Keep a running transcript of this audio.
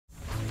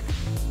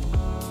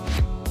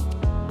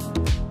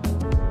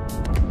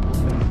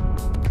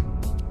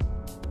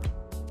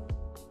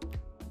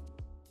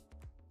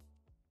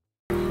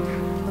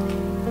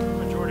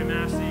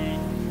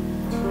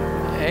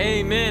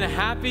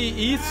Happy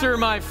Easter,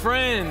 my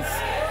friends.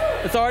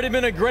 It's already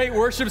been a great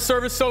worship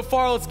service so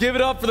far. Let's give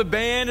it up for the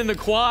band and the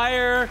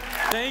choir.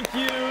 Thank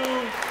you.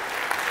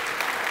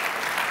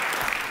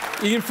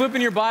 You can flip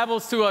in your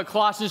Bibles to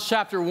Colossians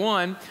chapter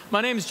 1.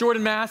 My name is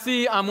Jordan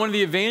Massey. I'm one of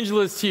the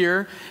evangelists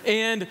here.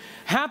 And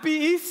happy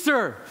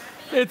Easter.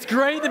 It's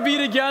great to be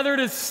together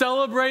to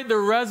celebrate the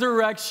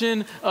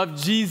resurrection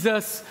of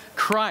Jesus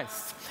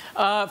Christ.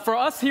 For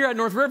us here at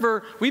North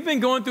River, we've been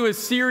going through a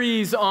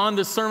series on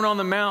the Sermon on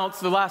the Mount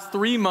the last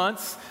 3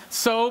 months.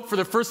 So for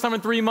the first time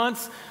in 3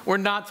 months, we're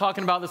not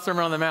talking about the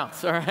Sermon on the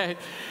Mount, all right?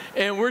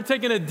 And we're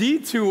taking a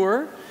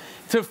detour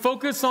to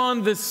focus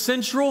on the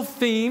central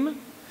theme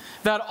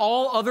that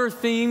all other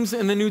themes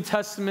in the New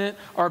Testament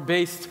are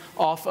based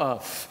off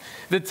of.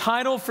 The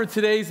title for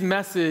today's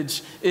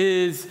message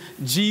is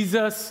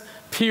Jesus,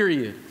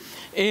 period.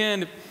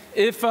 And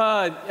if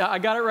I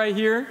got it right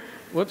here,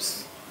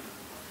 whoops.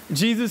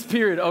 Jesus,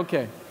 period,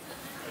 okay.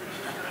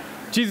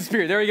 Jesus,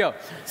 period, there you go.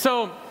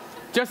 So,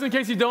 just in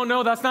case you don't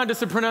know, that's not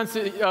just a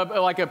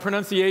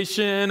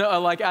pronunciation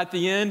like at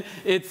the end.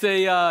 It's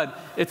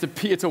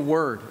a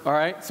word, all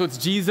right? So it's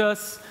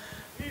Jesus,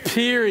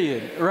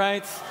 period,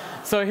 right?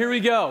 So here we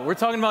go. We're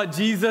talking about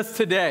Jesus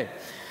today.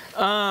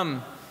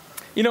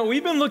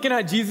 We've been looking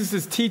at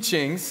Jesus'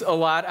 teachings a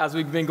lot as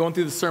we've been going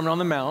through the Sermon on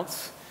the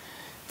Mount.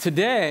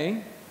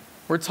 Today,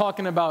 we're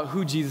talking about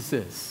who Jesus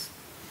is.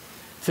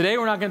 Today,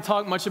 we're not going to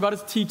talk much about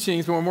his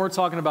teachings, but we're more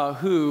talking about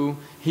who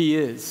he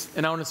is.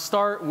 And I want to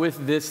start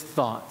with this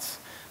thought,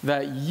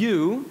 that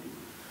you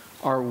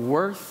are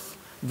worth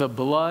the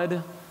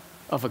blood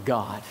of a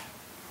God.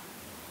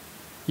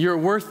 You're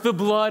worth the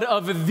blood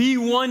of the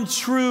one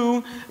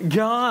true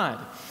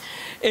God.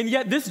 And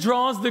yet, this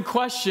draws the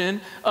question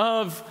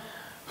of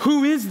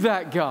who is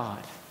that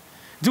God?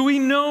 Do we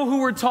know who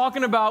we're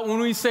talking about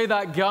when we say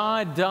that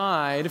God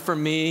died for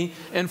me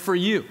and for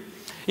you?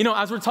 You know,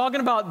 as we're talking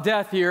about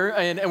death here,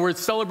 and we're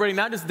celebrating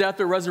not just death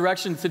or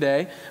resurrection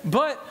today,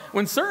 but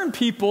when certain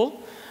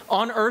people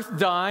on earth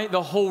die,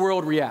 the whole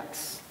world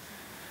reacts.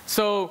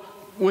 So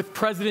with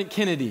President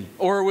Kennedy,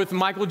 or with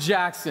Michael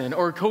Jackson,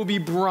 or Kobe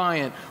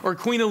Bryant, or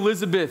Queen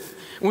Elizabeth,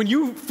 when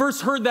you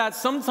first heard that,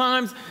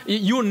 sometimes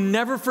you'll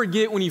never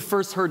forget when you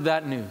first heard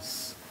that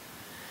news.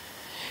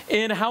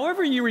 And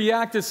however you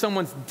react to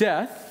someone's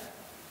death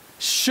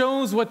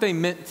shows what they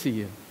meant to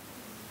you.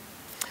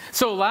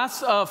 So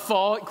last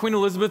fall, Queen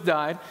Elizabeth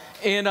died,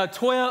 and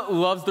Toya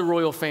loves the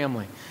royal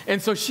family.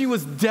 And so she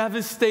was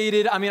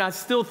devastated. I mean, I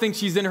still think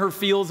she's in her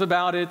feels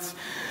about it.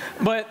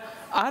 But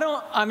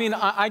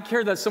I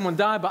care that someone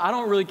died, but I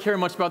don't really care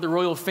much about the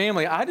royal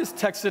family. I just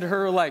texted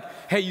her like,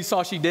 hey, you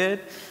saw she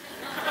did?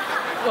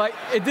 Like,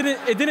 it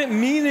didn't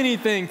mean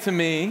anything to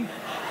me.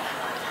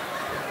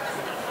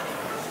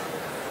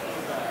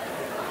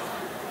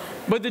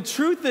 But the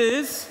truth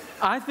is,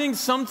 I think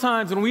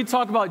sometimes when we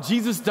talk about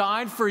Jesus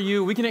died for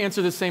you, we can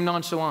answer the same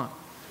nonchalant.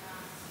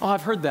 Oh,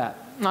 I've heard that.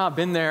 Oh, I've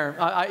been there.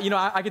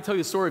 I could tell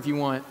you a story if you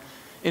want.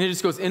 And it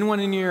just goes in one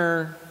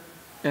ear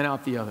and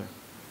out the other.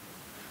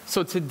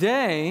 So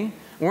today,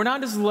 we're not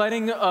just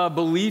letting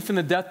belief in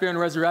the death, burial, and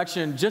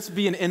resurrection just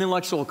be an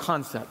intellectual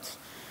concept.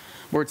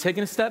 We're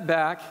taking a step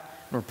back,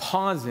 and we're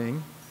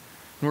pausing,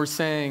 and we're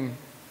saying,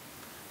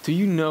 do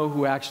you know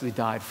who actually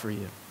died for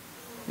you?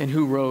 And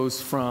who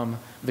rose from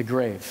the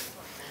grave?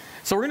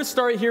 So we're going to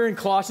start here in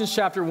Colossians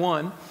chapter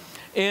 1.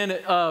 And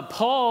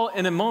Paul,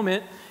 in a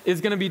moment, is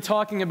going to be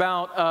talking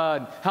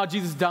about how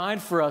Jesus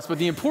died for us. But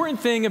the important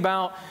thing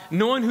about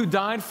knowing who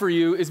died for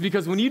you is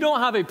because when you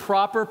don't have a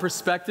proper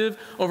perspective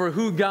over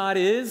who God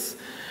is,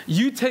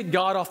 you take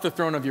God off the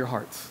throne of your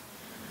heart.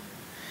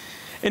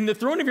 And the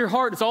throne of your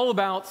heart is all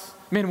about,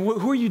 man,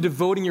 who are you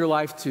devoting your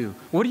life to?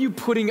 What are you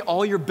putting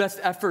all your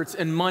best efforts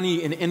and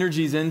money and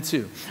energies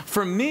into?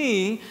 For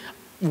me,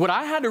 what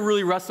I had to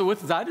really wrestle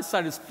with as I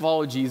decided to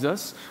follow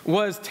Jesus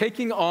was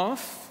taking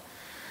off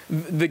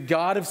the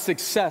God of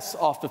success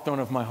off the throne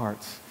of my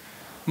heart.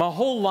 My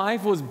whole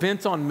life was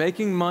bent on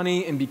making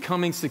money and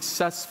becoming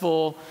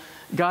successful.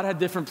 God had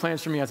different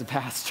plans for me as a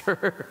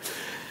pastor.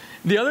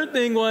 The other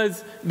thing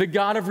was the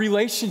God of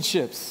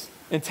relationships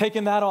and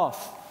taking that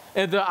off.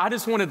 And I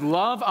just wanted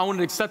love. I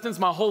wanted acceptance.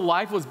 My whole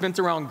life was bent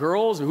around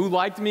girls or who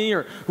liked me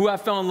or who I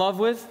fell in love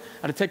with.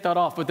 I had to take that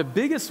off. But the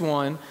biggest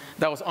one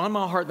that was on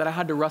my heart that I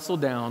had to wrestle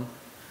down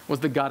was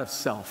the God of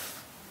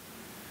self.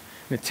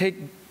 And to take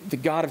the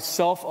God of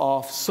self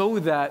off so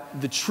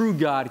that the true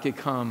God could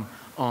come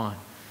on.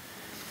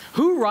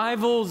 Who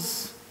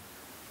rivals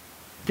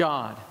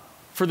God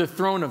for the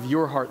throne of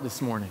your heart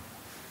this morning?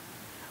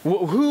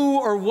 Who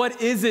or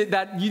what is it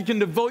that you can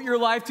devote your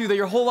life to, that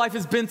your whole life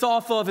is bent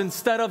off of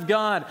instead of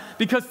God?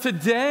 Because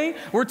today,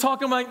 we're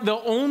talking about the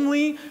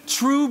only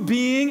true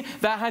being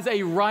that has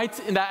a right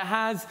and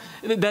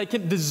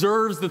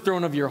deserves the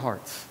throne of your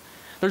heart.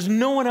 There's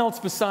no one else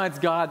besides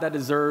God that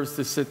deserves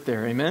to sit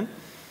there, amen?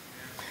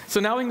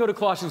 So now we can go to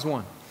Colossians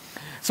 1.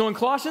 So in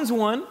Colossians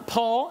 1,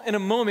 Paul, in a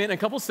moment, in a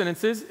couple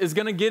sentences, is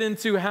going to get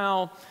into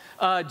how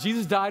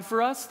Jesus died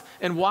for us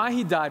and why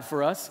he died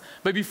for us.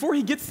 But before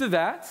he gets to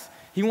that,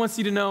 he wants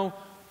you to know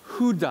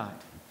who died.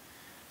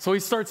 So he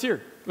starts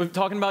here. We're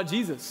talking about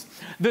Jesus.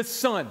 The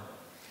Son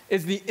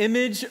is the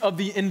image of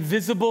the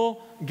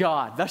invisible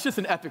God. That's just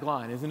an epic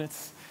line, isn't it?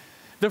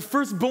 The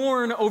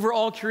firstborn over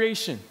all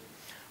creation.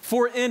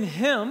 For in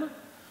him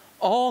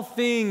all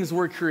things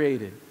were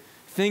created,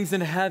 things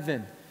in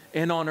heaven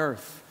and on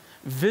earth,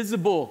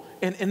 visible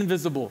and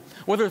invisible.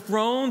 Whether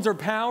thrones or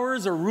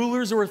powers or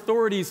rulers or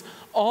authorities,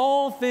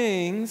 all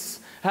things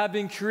have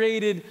been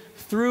created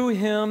through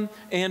him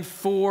and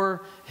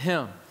for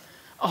him.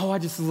 Oh, I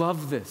just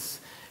love this.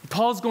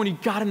 Paul's going, you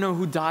got to know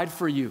who died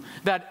for you.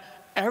 That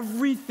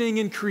everything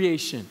in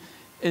creation,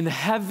 in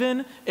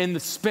heaven, in the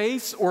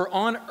space, or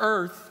on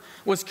earth,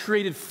 was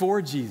created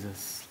for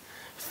Jesus,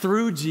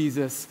 through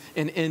Jesus,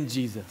 and in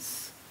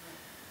Jesus.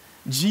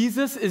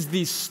 Jesus is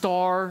the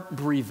star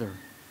breather.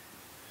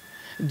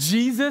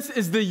 Jesus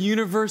is the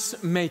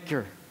universe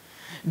maker.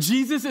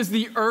 Jesus is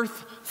the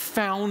earth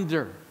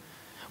founder.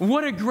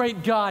 What a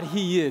great God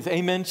he is.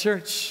 Amen,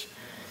 church?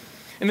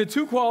 And the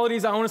two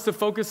qualities I want us to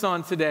focus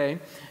on today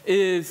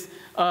is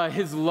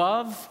his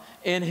love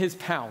and his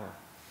power.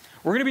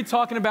 We're going to be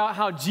talking about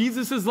how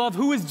Jesus is love.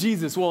 Who is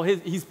Jesus? Well,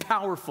 he's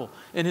powerful,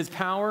 and his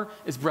power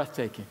is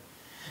breathtaking.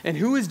 And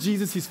who is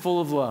Jesus? He's full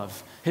of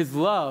love. His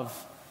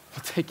love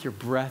will take your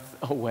breath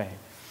away.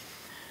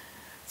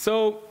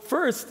 So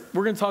first,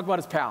 we're going to talk about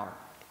his power.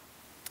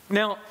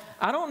 Now,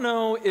 I don't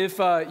know if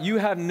you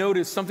have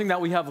noticed something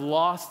that we have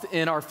lost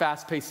in our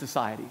fast-paced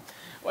society.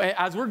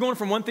 As we're going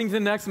from one thing to the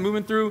next and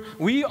moving through,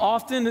 we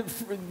often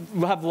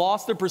have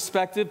lost the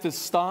perspective to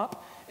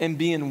stop and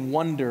be in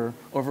wonder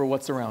over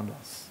what's around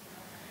us,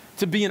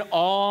 to be in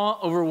awe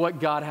over what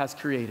God has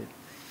created.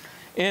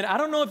 And I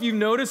don't know if you've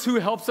noticed who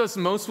helps us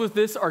most with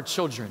this, our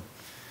children.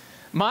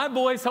 My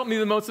boys helped me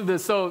the most with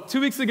this. So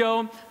 2 weeks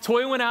ago,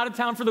 Toy went out of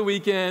town for the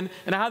weekend,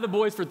 and I had the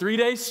boys for 3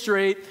 days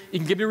straight. You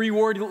can give me a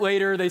reward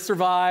later. They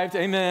survived.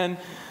 Amen.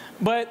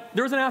 But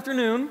there was an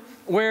afternoon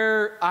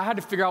where I had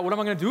to figure out what am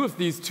I going to do with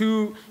these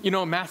two,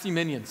 Massey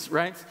minions,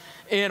 right?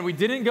 And we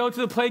didn't go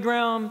to the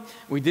playground.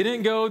 We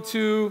didn't go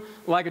to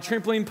like a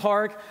trampoline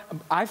park.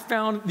 I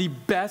found the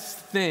best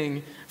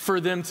thing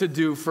for them to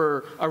do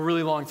for a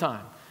really long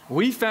time.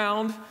 We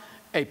found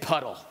a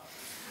puddle.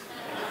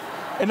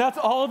 And that's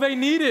all they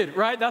needed,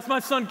 right? That's my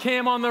son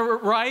Cam on the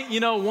right,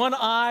 one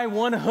eye,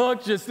 one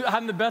hook, just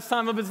having the best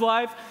time of his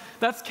life.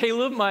 That's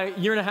Caleb, my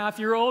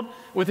 1.5-year-old,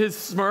 with his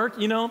smirk,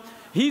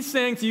 He's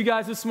saying to you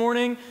guys this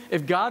morning,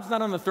 if God's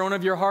not on the throne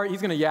of your heart, he's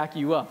going to yak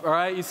you up, all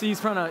right? You see,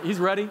 he's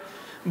ready.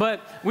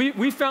 But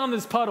we found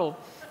this puddle,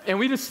 and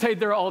we just stayed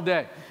there all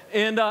day.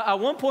 And at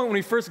one point when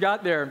we first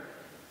got there,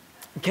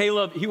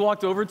 Caleb, he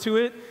walked over to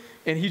it,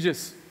 and he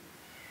just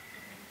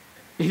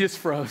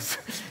froze.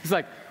 He's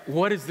like,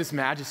 what is this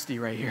majesty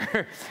right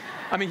here?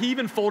 I mean, he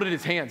even folded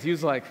his hands. He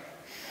was like,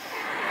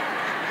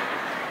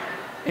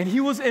 and he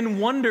was in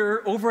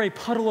wonder over a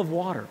puddle of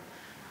water.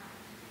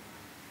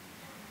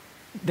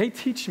 They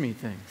teach me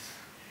things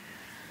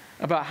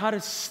about how to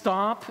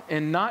stop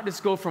and not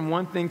just go from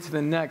one thing to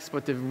the next,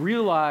 but to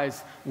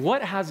realize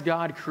what has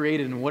God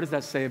created and what does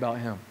that say about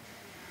him.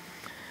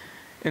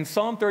 In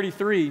Psalm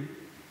 33,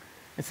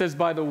 it says,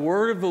 by the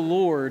word of the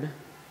Lord,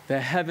 the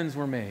heavens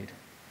were made.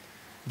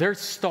 Their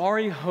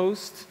starry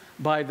host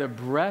by the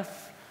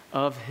breath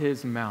of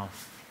his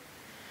mouth.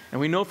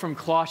 And we know from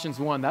Colossians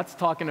 1, that's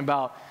talking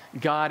about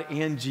God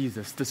and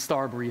Jesus, the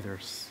star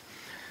breathers.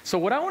 So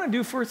what I want to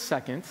do for a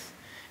second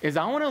is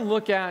I want to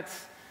look at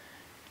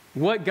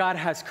what God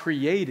has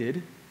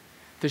created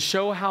to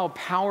show how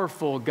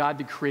powerful God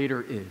the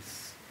Creator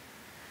is.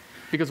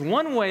 Because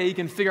one way you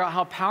can figure out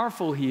how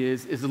powerful he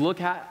is to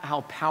look at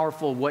how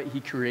powerful what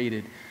he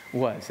created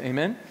was.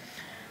 Amen?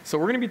 So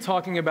we're going to be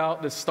talking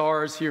about the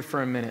stars here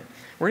for a minute.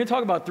 We're going to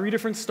talk about 3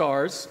 different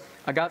stars.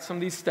 I got some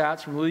of these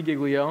stats from Louis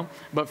Giglio.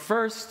 But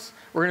first,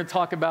 we're going to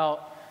talk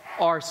about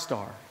our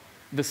star,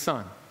 the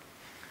sun.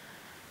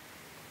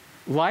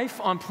 Life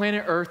on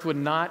planet Earth would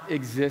not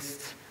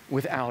exist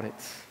without it.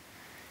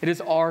 It is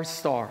our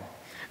star.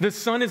 The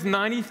sun is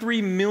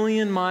 93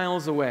 million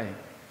miles away,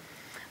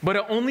 but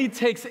it only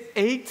takes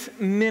 8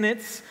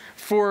 minutes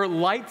for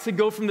light to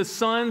go from the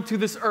sun to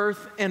this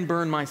earth and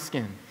burn my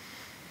skin.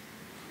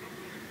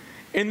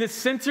 In the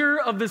center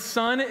of the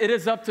sun, it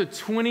is up to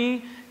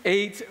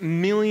 28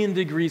 million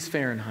degrees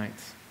Fahrenheit.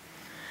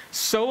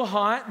 So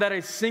hot that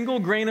a single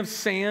grain of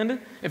sand,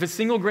 if a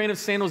single grain of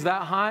sand was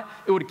that hot,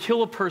 it would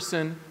kill a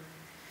person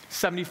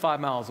 75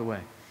 miles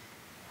away.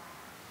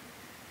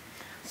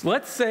 So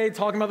let's say,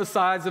 talking about the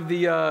size of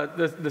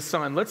the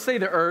sun, let's say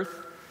the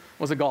earth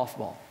was a golf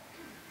ball.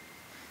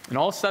 And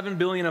all 7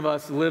 billion of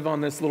us live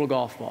on this little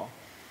golf ball.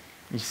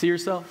 You see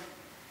yourself?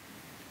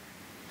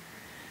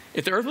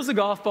 If the earth was a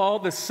golf ball,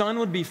 the sun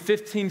would be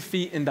 15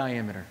 feet in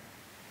diameter.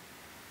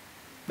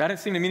 That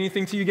didn't seem to mean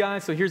anything to you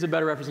guys, so here's a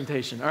better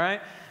representation, all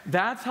right?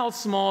 That's how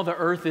small the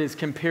earth is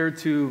compared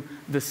to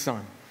the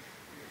sun.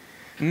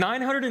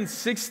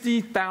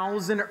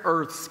 960,000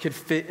 Earths could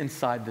fit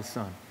inside the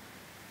sun.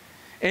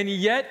 And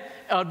yet,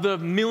 of the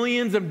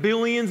millions and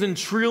billions and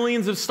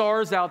trillions of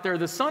stars out there,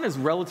 the sun is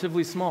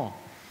relatively small.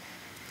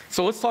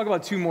 So let's talk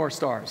about 2 more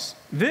stars.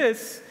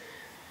 This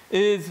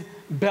is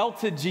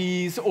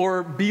Betelgeuse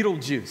or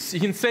Beetlejuice. You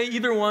can say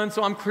either one,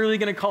 so I'm clearly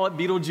going to call it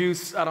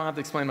Beetlejuice. I don't have to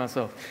explain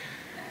myself.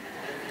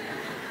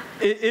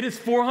 It is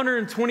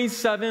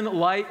 427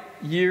 light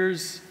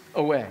years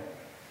away.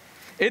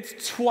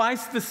 It's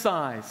twice the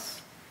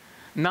size,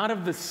 not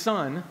of the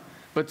sun,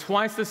 but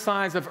twice the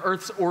size of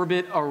Earth's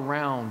orbit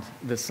around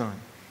the sun.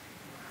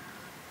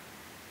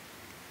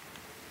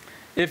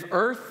 If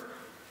Earth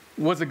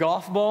was a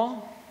golf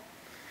ball,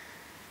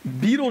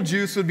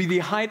 Betelgeuse would be the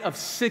height of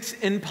 6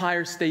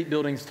 Empire State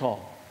Buildings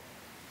tall.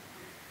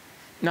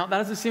 Now,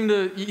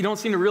 you don't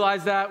seem to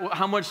realize that,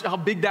 how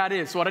big that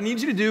is. So what I need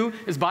you to do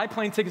is buy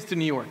plane tickets to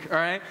New York, all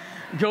right?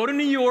 Go to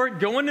New York,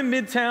 go into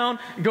Midtown,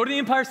 go to the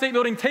Empire State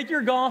Building, take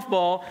your golf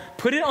ball,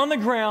 put it on the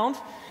ground.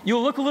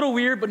 You'll look a little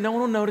weird, but no one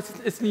will notice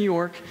it's New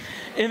York.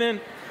 And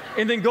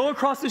then go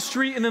across the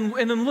street and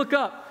then look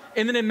up.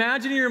 And then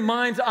imagine in your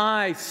mind's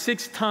eye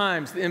 6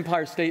 times the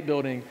Empire State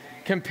Building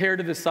compared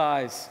to the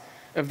size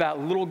of that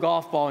little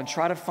golf ball and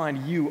try to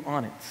find you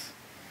on it.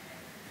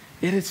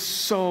 It is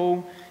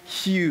so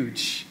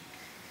huge.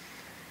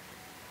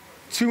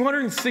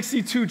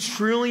 262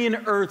 trillion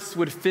Earths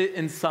would fit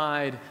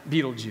inside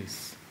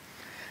Betelgeuse.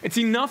 It's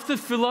enough to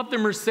fill up the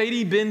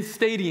Mercedes-Benz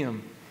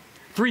Stadium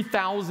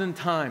 3,000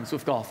 times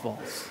with golf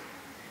balls.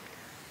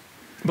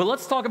 But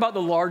let's talk about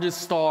the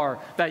largest star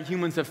that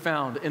humans have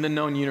found in the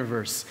known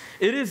universe.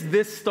 It is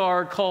this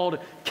star called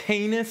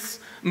Canis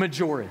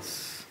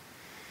Majoris.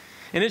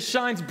 And it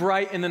shines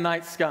bright in the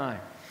night sky.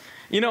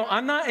 You know,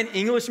 I'm not an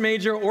English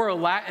major or a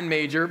Latin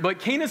major, but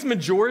Canis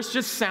Majoris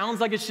just sounds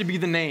like it should be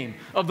the name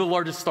of the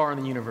largest star in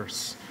the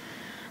universe.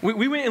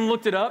 We went and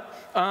looked it up.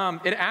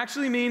 It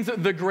actually means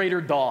the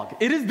greater dog.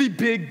 It is the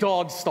big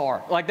dog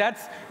star. Like,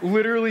 that's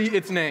literally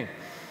its name.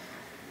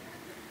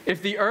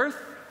 If the Earth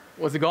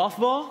was a golf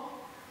ball,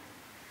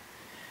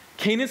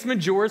 Canis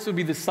Majoris would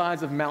be the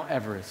size of Mount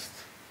Everest,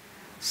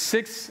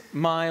 6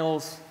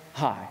 miles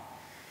high.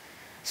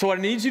 So what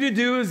I need you to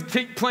do is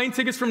take plane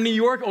tickets from New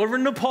York over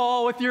to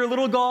Nepal with your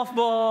little golf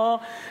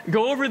ball,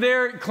 go over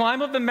there,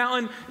 climb up the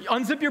mountain,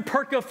 unzip your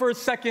parka for a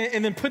second,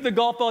 and then put the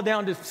golf ball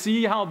down to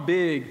see how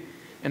big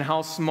and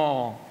how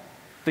small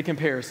the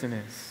comparison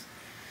is.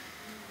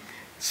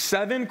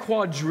 7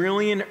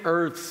 quadrillion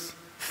Earths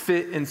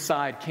fit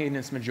inside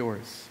Canis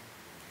Majoris.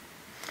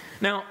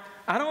 Now,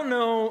 I don't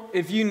know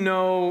if you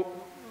know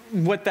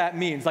what that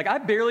means. Like, I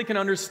barely can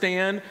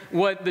understand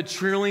what the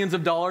trillions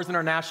of dollars in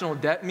our national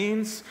debt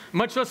means,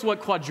 much less what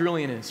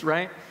quadrillion is,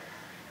 right?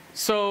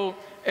 So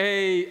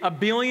a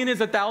billion is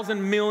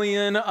 1,000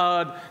 million,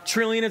 a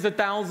trillion is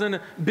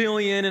 1,000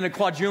 billion, and a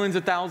quadrillion is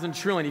 1,000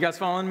 trillion. You guys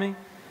following me?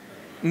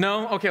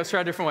 No? Okay, let's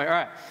try a different way. All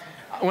right.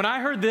 When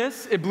I heard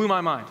this, it blew my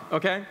mind,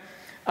 okay?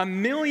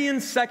 1 million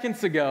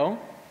seconds ago,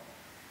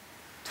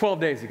 12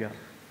 days ago.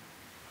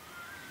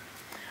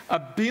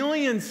 1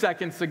 billion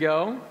seconds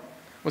ago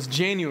was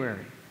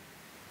January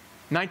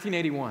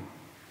 1981.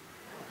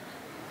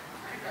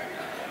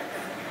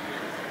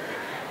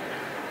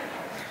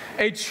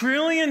 A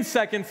trillion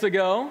seconds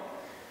ago,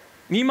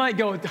 you might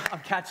go, I'm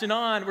catching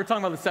on. We're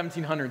talking about the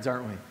 1700s,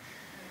 aren't we?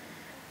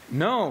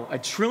 No, a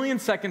trillion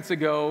seconds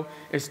ago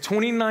is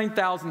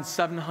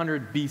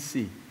 29,700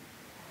 BC.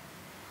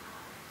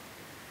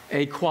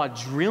 A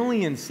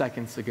quadrillion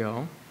seconds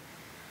ago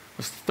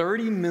was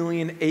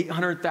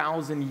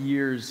 30,800,000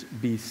 years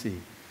BC.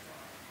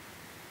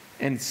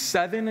 And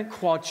 7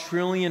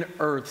 quadrillion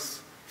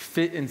Earths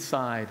fit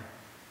inside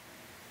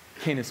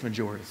Canis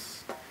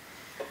Majoris.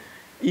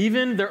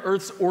 Even the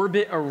Earth's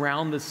orbit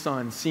around the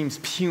sun seems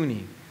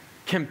puny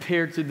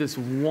compared to this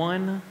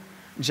one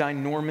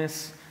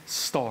ginormous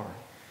star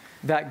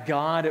that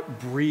God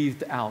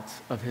breathed out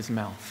of his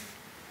mouth.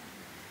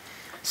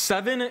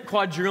 7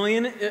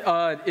 quadrillion,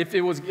 if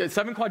it was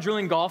 7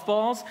 quadrillion golf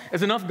balls,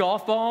 is enough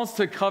golf balls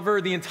to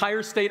cover the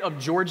entire state of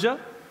Georgia,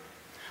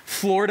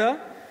 Florida,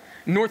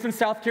 North and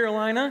South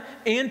Carolina,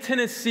 and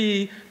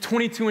Tennessee,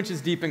 22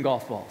 inches deep in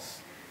golf balls.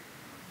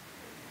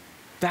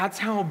 That's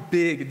how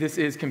big this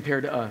is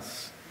compared to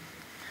us.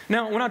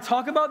 Now, when I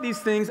talk about these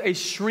things, a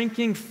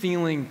shrinking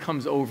feeling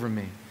comes over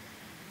me.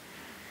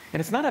 And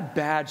it's not a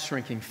bad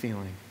shrinking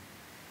feeling.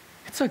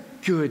 It's a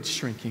good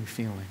shrinking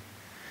feeling.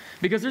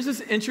 Because there's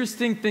this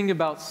interesting thing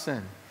about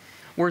sin,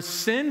 where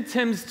sin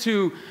tends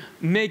to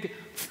make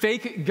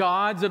fake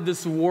gods of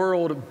this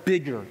world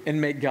bigger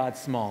and make God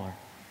smaller.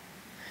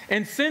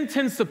 And sin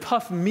tends to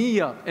puff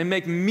me up and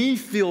make me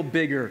feel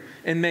bigger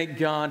and make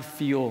God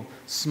feel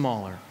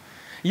smaller.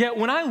 Yet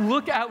when I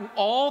look at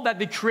all that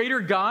the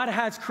Creator God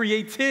has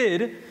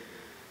created,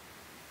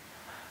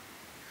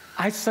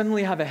 I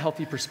suddenly have a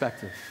healthy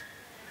perspective.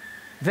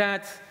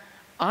 That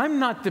I'm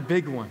not the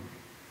big one.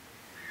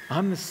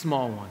 I'm the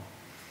small one.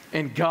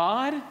 And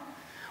God,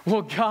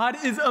 well, God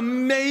is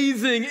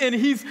amazing, and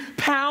He's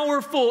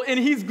powerful, and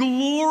He's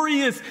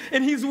glorious,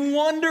 and He's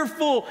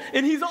wonderful,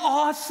 and He's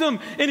awesome,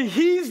 and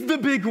He's the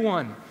big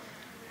one,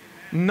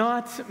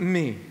 not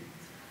me.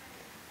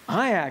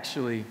 I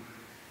actually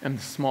am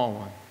the small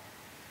one.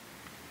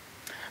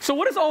 So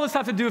what does all this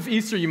have to do with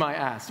Easter, you might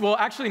ask? Well,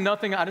 actually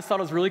nothing. I just thought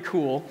it was really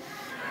cool.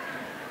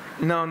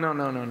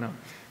 No.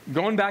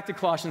 Going back to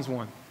Colossians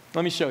 1,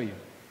 let me show you.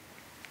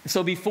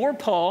 So before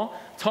Paul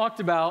talked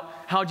about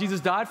how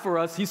Jesus died for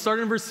us, he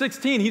started in verse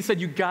 16. He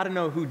said, you got to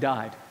know who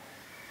died,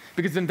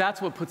 because then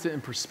that's what puts it in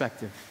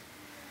perspective.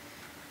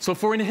 So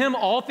for in him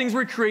all things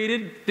were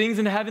created, things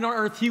in heaven and on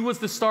earth. He was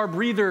the star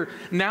breather.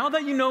 Now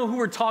that you know who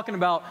we're talking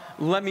about,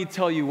 let me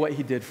tell you what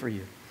he did for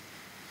you.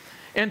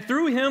 And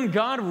through him,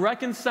 God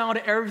reconciled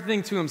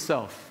everything to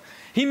himself.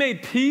 He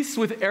made peace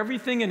with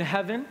everything in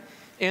heaven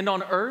and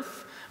on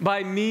earth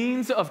by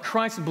means of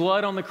Christ's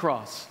blood on the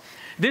cross.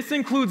 This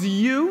includes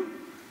you,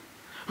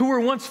 who were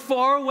once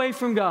far away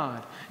from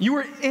God. You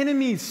were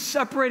enemies,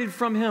 separated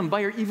from him by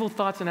your evil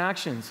thoughts and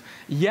actions.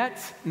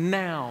 Yet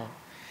now,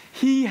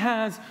 he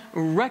has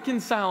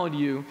reconciled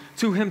you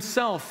to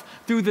himself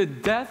through the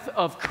death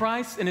of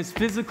Christ in his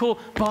physical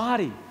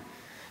body.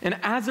 And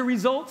as a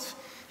result,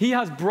 he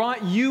has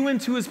brought you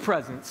into his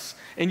presence,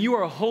 and you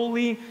are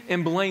holy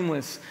and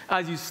blameless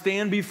as you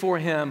stand before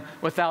him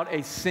without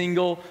a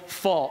single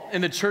fault.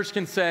 And the church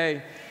can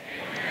say,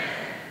 amen.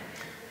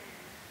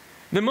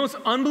 The most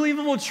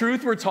unbelievable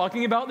truth we're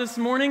talking about this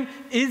morning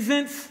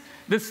isn't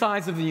the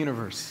size of the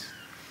universe.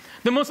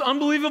 The most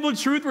unbelievable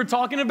truth we're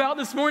talking about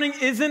this morning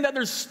isn't that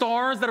there's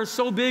stars that are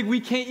so big we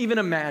can't even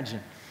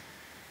imagine.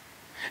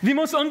 The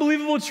most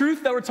unbelievable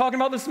truth that we're talking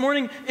about this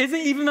morning isn't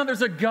even that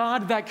there's a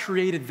God that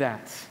created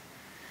that.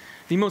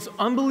 The most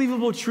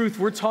unbelievable truth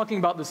we're talking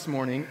about this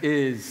morning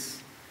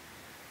is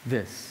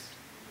this.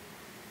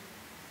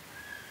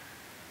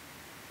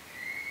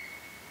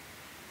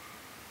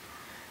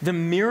 The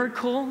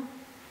miracle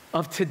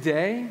of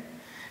today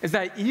is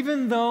that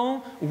even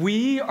though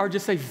we are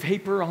just a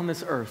vapor on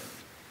this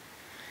earth,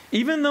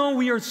 even though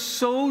we are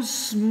so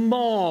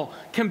small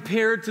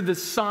compared to the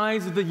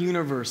size of the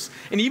universe,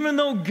 and even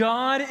though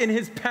God in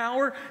his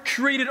power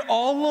created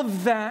all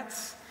of that,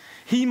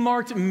 he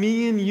marked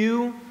me and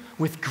you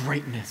with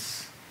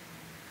greatness.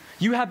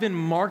 You have been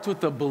marked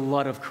with the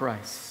blood of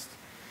Christ.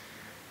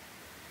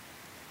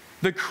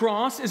 The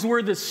cross is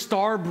where the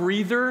star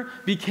breather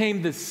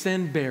became the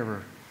sin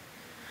bearer.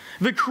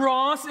 The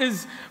cross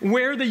is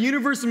where the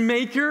universe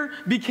maker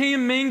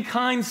became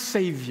mankind's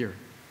savior.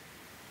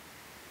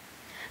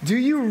 Do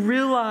you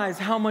realize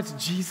how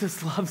much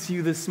Jesus loves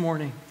you this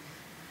morning?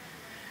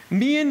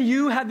 Me and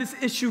you had this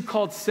issue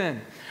called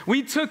sin.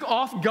 We took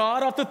off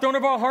God off the throne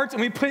of our hearts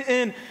and we put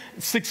in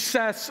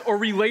success or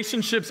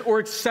relationships or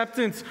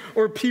acceptance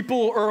or people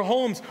or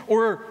homes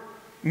or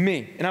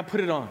me, and I put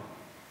it on.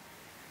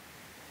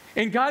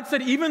 And God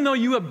said, even though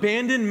you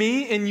abandoned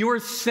me in your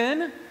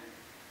sin,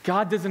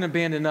 God doesn't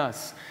abandon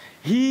us.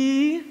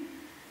 He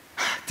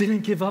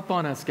didn't give up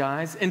on us,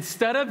 guys.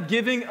 Instead of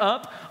giving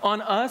up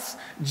on us,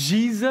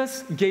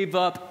 Jesus gave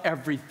up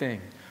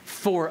everything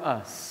for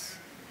us.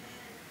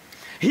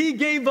 He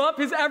gave up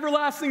his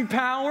everlasting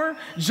power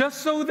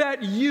just so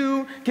that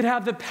you could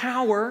have the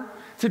power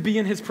to be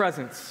in his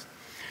presence.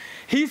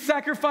 He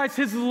sacrificed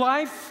his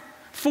life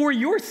for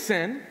your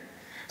sin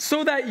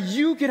so that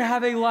you could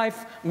have a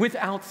life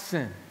without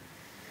sin.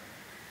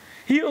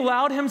 He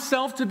allowed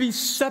himself to be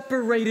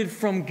separated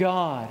from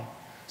God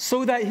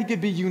so that he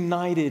could be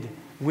united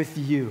with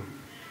you.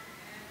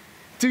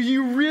 Do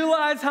you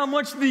realize how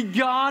much the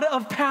God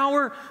of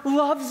power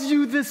loves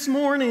you this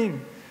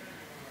morning?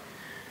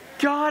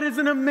 God is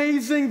an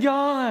amazing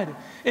God,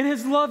 and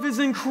his love is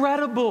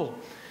incredible.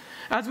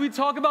 As we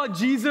talk about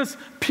Jesus,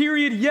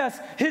 period, yes,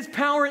 his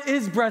power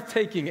is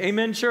breathtaking.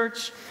 Amen,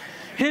 church?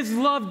 His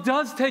love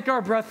does take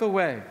our breath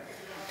away.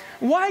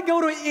 Why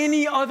go to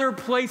any other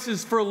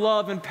places for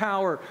love and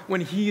power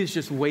when he is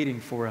just waiting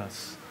for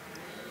us?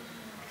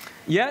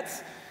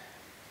 Yet,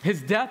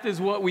 his death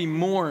is what we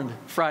mourned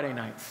Friday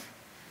nights.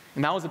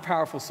 And that was a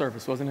powerful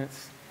service, wasn't it?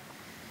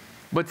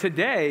 But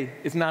today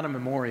is not a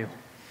memorial.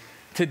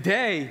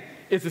 Today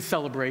is a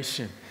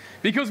celebration.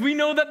 Because we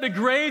know that the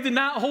grave did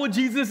not hold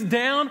Jesus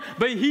down,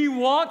 but he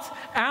walked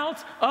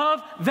out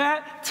of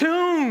that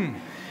tomb.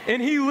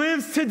 And he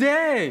lives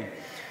today.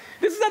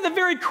 This is at the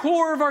very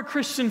core of our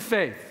Christian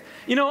faith.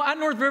 You know, at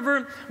North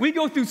River, we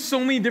go through so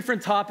many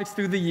different topics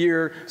through the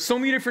year, so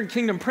many different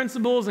kingdom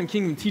principles and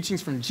kingdom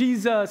teachings from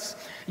Jesus,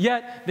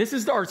 yet this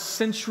is our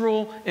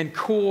central and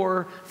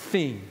core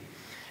theme.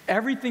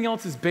 Everything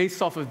else is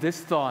based off of this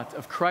thought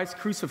of Christ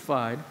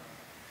crucified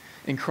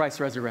and Christ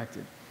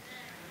resurrected.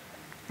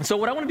 So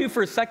what I want to do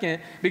for a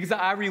second, because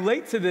I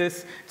relate to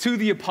this to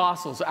the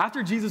apostles. So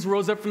after Jesus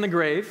rose up from the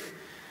grave,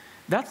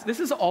 this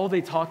is all they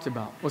talked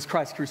about, was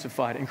Christ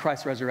crucified and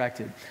Christ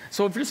resurrected.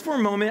 So just for a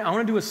moment, I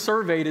want to do a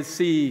survey to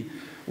see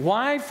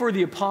why for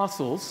the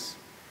apostles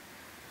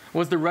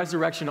was the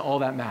resurrection all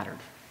that mattered.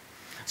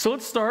 So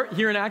let's start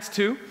here in Acts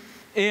 2,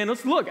 and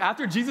let's look.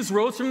 After Jesus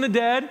rose from the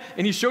dead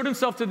and he showed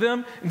himself to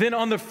them, then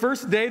on the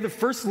first day, the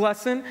first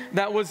lesson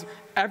that was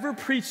ever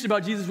preached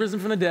about Jesus risen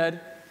from the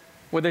dead,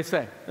 what'd they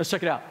say? Let's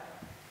check it out.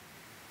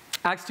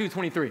 Acts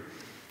 2:23.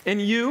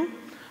 And you,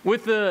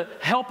 with the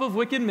help of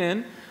wicked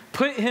men,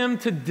 put him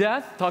to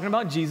death, talking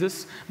about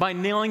Jesus, by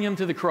nailing him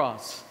to the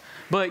cross.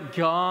 But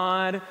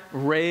God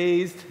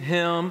raised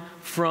him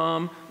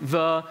from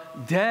the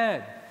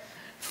dead.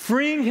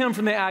 freeing him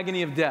from the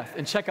agony of death.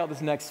 And check out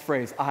this next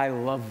phrase. I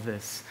love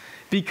this.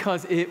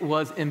 Because it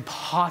was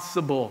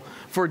impossible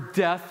for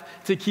death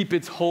to keep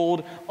its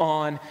hold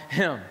on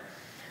him.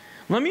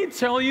 Let me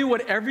tell you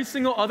what every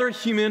single other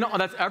human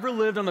that's ever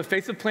lived on the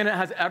face of the planet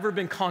has ever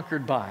been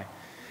conquered by.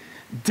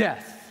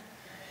 Death.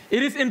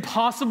 It is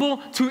impossible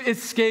to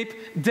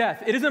escape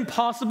death. It is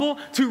impossible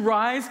to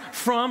rise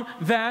from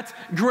that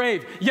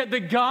grave. Yet the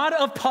God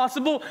of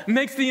possible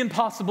makes the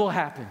impossible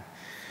happen.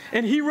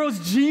 And he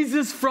rose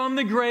Jesus from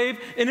the grave,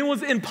 and it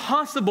was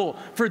impossible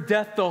for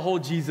death to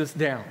hold Jesus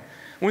down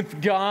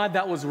with God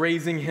that was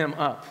raising him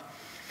up.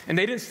 And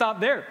they didn't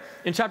stop there.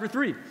 In chapter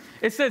 3,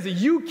 it says,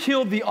 you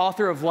killed the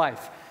author of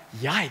life.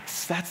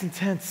 Yikes, that's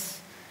intense.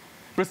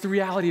 But it's the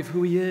reality of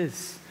who he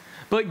is.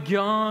 But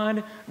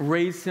God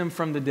raised him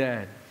from the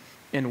dead.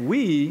 And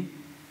we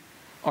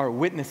are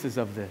witnesses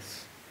of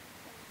this.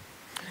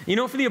 You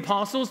know, for the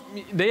apostles,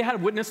 they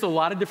had witnessed a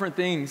lot of different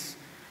things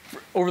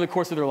over the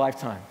course of their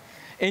lifetime.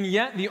 And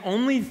yet, the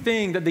only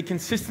thing that they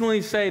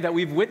consistently say that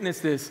we've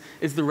witnessed this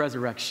is the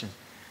resurrection.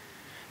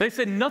 They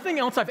said, nothing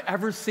else I've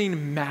ever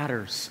seen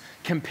matters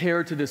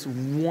compared to this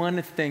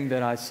one thing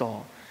that I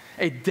saw,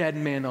 a dead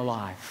man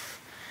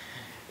alive.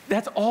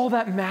 That's all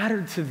that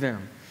mattered to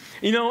them.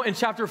 You know, in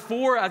chapter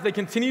 4, as they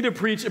continue to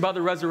preach about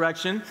the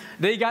resurrection,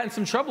 they got in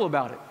some trouble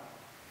about it.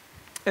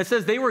 It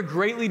says they were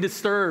greatly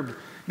disturbed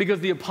because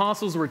the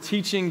apostles were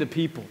teaching the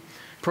people,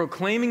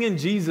 proclaiming in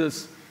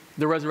Jesus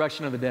the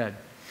resurrection of the dead.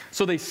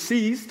 So they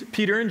seized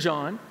Peter and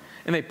John,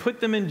 and they put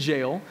them in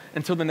jail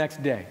until the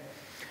next day.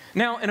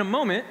 Now, in a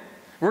moment,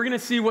 we're going to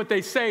see what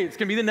they say. It's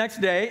going to be the next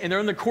day, and they're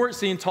in the court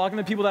scene talking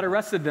to people that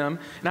arrested them.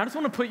 And I just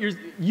want to put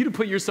you to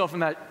put yourself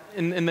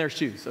in their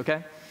shoes,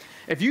 okay?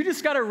 If you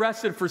just got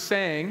arrested for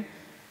saying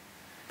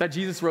that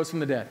Jesus rose from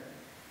the dead,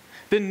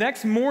 the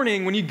next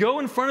morning when you go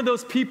in front of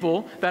those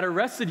people that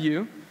arrested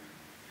you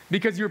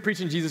because you were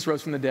preaching Jesus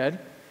rose from the dead,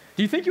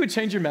 do you think you would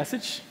change your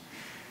message?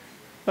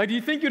 Like, do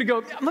you think you would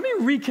go,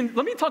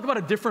 let me talk about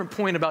a different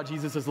point about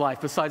Jesus' life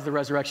besides the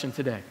resurrection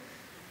today?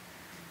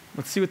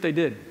 Let's see what they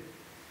did.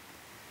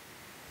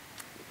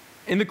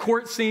 In the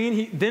court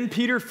scene, then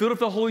Peter, filled with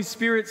the Holy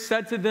Spirit,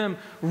 said to them,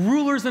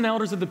 rulers and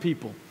elders of the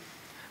people,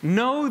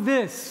 know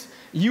this,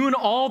 you and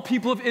all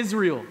people of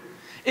Israel.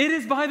 It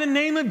is by the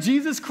name of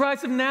Jesus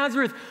Christ of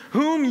Nazareth,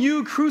 whom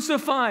you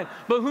crucified,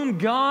 but whom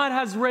God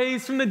has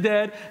raised from the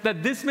dead,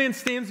 that this man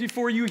stands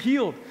before you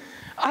healed.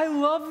 I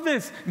love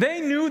this.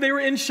 They knew they were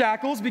in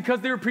shackles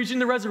because they were preaching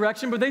the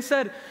resurrection, but they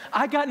said,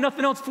 I got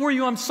nothing else for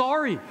you. I'm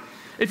sorry.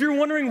 If you're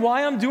wondering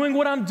why I'm doing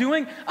what I'm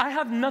doing, I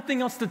have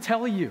nothing else to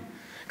tell you.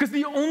 Because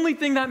the only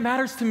thing that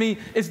matters to me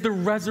is the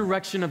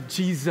resurrection of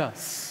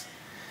Jesus.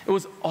 It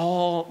was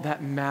all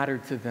that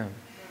mattered to them.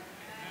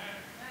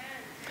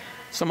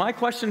 So my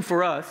question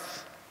for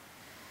us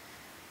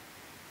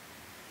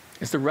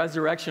is the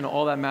resurrection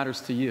all that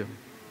matters to you?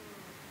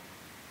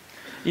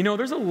 You know,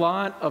 there's a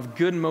lot of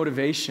good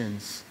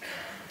motivations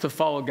to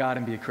follow God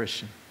and be a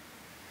Christian.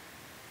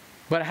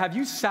 But have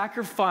you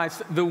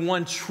sacrificed the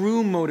one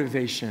true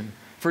motivation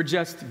for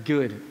just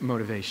good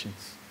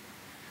motivations?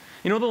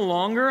 You know, the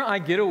longer I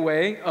get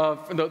away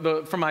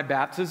from my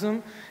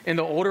baptism and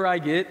the older I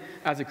get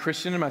as a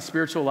Christian in my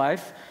spiritual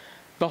life,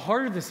 the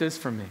harder this is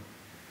for me.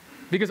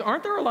 Because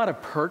aren't there a lot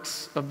of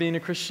perks of being a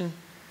Christian?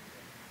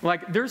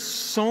 Like, there's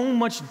so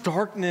much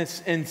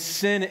darkness and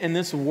sin in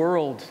this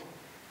world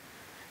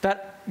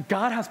that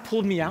God has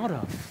pulled me out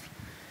of.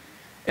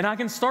 And I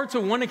can start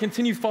to want to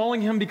continue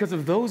following him because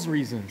of those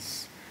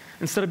reasons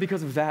instead of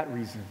because of that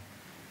reason.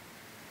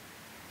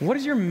 What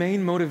is your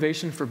main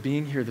motivation for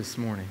being here this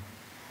morning?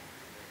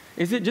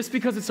 Is it just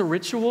because it's a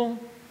ritual?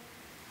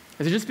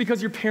 Is it just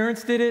because your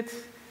parents did it?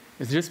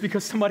 Is it just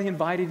because somebody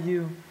invited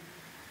you?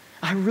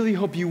 I really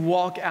hope you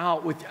walk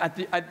out with,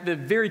 at the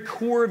very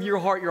core of your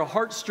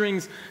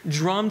heartstrings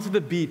drum to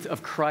the beat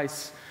of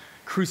Christ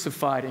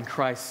crucified and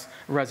Christ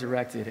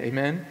resurrected.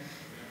 Amen?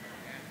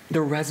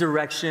 The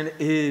resurrection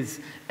is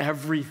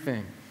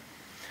everything.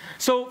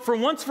 So for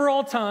once for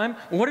all time,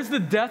 what does the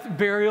death,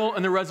 burial,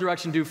 and the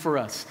resurrection do for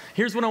us?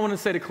 Here's what I want to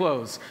say to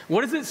close.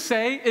 What does it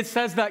say? It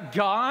says that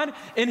God,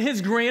 in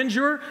his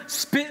grandeur,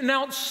 spitting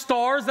out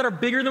stars that are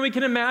bigger than we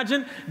can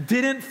imagine,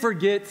 didn't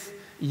forget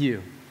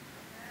you.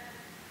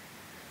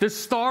 The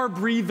star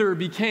breather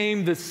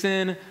became the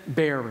sin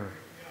bearer.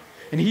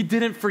 And he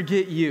didn't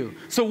forget you.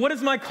 So what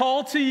is my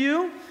call to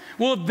you?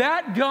 Well, if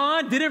that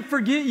God didn't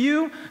forget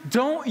you,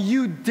 don't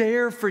you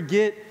dare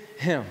forget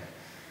him.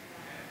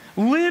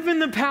 Live in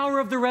the power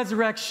of the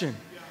resurrection.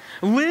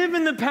 Live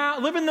in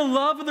the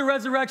love of the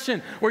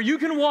resurrection, where you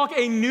can walk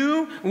a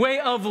new way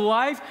of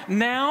life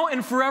now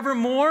and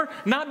forevermore,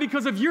 not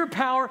because of your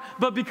power,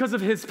 but because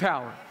of his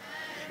power.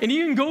 And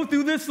you can go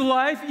through this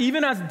life,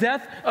 even as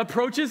death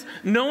approaches,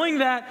 knowing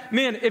that,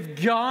 man,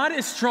 if God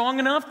is strong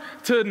enough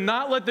to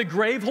not let the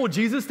grave hold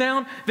Jesus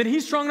down, then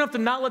he's strong enough to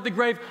not let the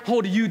grave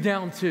hold you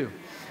down too.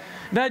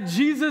 That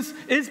Jesus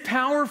is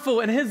powerful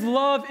and his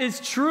love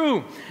is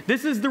true.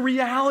 This is the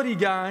reality,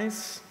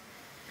 guys.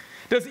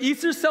 Does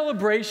Easter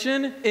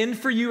celebration end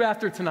for you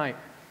after tonight?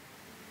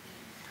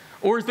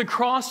 Or is the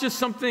cross just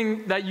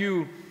something that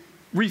you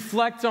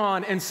reflect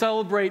on and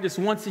celebrate just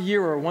once a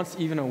year or once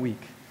even a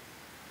week?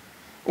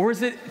 Or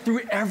is it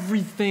through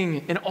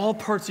everything in all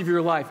parts of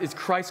your life is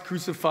Christ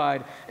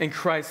crucified and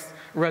Christ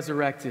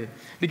resurrected?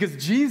 Because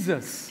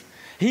Jesus,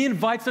 he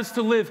invites us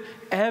to live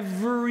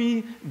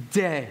every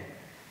day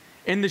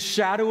in the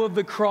shadow of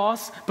the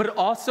cross, but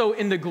also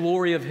in the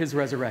glory of his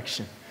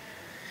resurrection.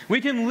 We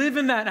can live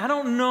in that. I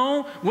don't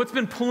know what's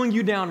been pulling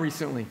you down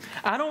recently.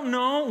 I don't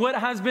know what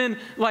has been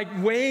like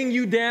weighing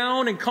you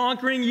down and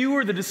conquering you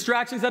or the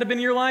distractions that have been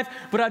in your life,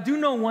 but I do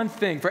know one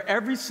thing for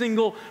every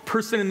single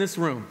person in this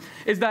room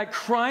is that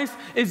Christ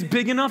is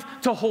big enough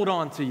to hold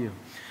on to you.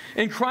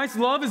 And Christ's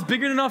love is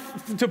bigger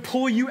enough to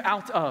pull you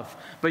out of.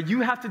 But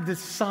you have to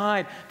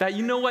decide that,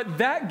 you know what,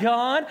 that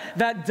God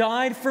that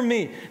died for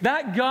me,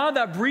 that God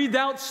that breathed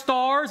out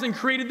stars and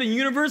created the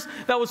universe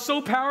that was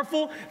so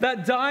powerful,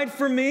 that died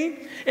for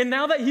me, and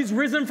now that he's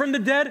risen from the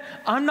dead,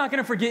 I'm not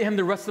going to forget him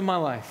the rest of my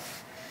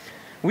life.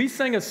 We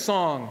sang a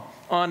song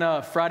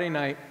on Friday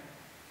night,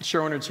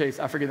 Sherwin or Chase,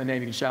 I forget the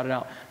name, you can shout it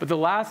out. But the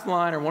last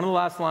line, or one of the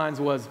last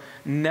lines was,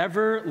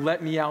 "Never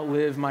let me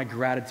outlive my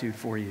gratitude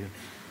for you."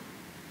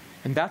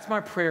 And that's my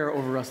prayer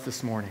over us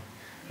this morning.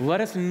 Let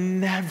us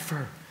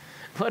never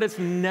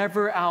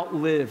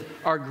outlive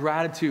our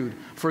gratitude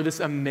for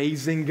this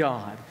amazing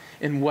God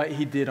and what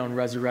he did on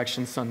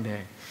Resurrection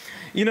Sunday.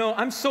 You know,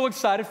 I'm so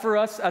excited for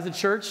us as a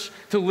church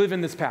to live in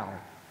this power.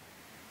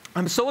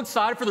 I'm so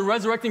excited for the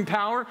resurrecting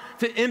power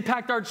to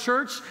impact our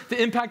church,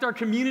 to impact our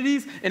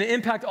communities, and to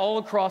impact all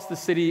across the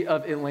city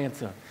of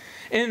Atlanta.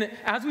 And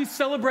as we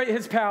celebrate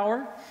his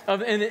power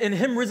and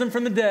him risen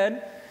from the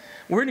dead,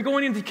 we're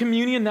going into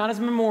communion not as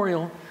a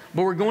memorial,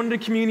 but we're going into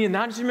communion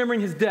not just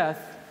remembering his death,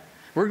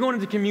 we're going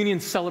into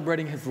communion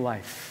celebrating his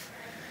life.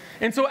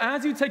 And so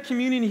as you take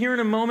communion here in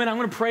a moment, I'm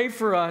going to pray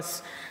for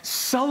us,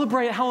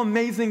 celebrate how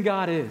amazing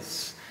God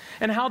is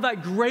and how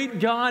that great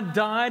God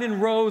died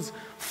and rose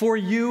for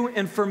you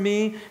and for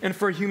me and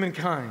for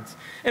humankind.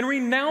 And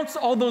renounce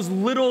all those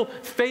little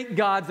fake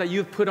gods that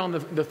you've put on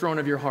the throne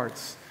of your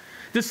hearts.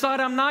 Decide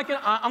I'm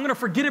going to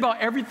forget about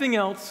everything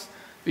else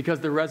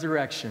because the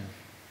resurrection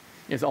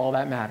is all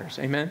that matters.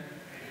 Amen? Amen?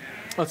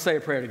 Let's say a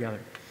prayer together.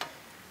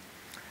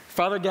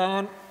 Father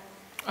God,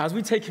 as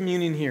we take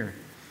communion here,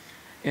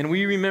 and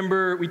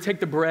we take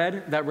the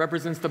bread that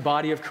represents the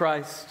body of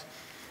Christ,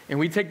 and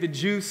we take the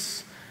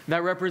juice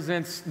that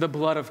represents the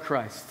blood of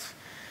Christ.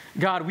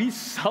 God, we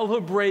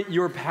celebrate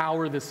your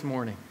power this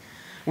morning.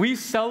 We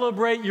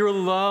celebrate your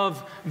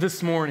love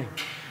this morning.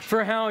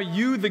 For how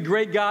you, the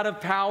great God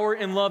of power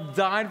and love,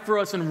 died for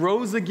us and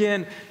rose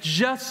again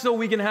just so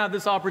we can have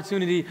this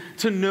opportunity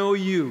to know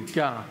you,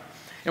 God.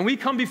 And we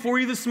come before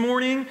you this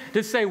morning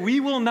to say we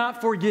will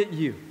not forget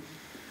you.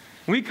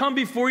 We come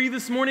before you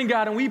this morning,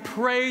 God, and we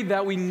pray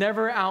that we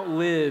never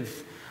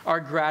outlive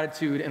our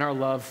gratitude and our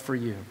love for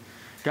you.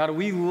 God,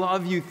 we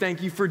love you.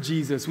 Thank you for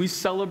Jesus. We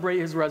celebrate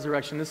his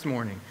resurrection this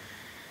morning.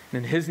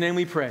 And in his name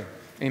we pray.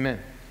 Amen.